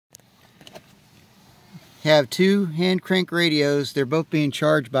have two hand crank radios. They're both being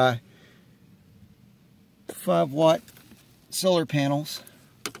charged by 5-watt solar panels.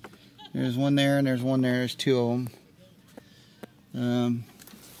 There's one there and there's one there. There's two of them.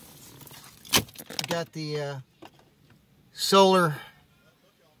 Got the solar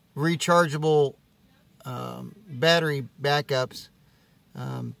rechargeable battery backups.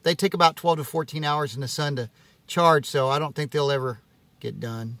 They take about 12 to 14 hours in the sun to charge, so I don't think they'll ever get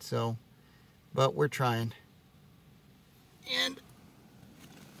done. So, but we're trying. And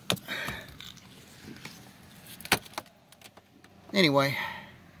anyway,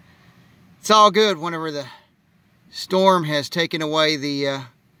 it's all good whenever the storm has taken away the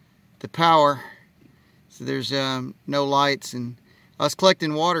power. So there's no lights, and I was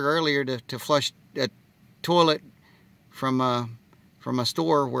collecting water earlier to flush a toilet from a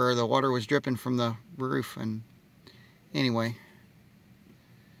store where the water was dripping from the roof. And anyway,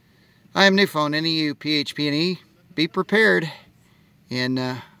 I am NewPhone, NEU, PHP&E. Be prepared, and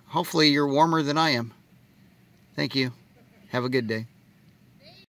hopefully you're warmer than I am. Thank you. Have a good day.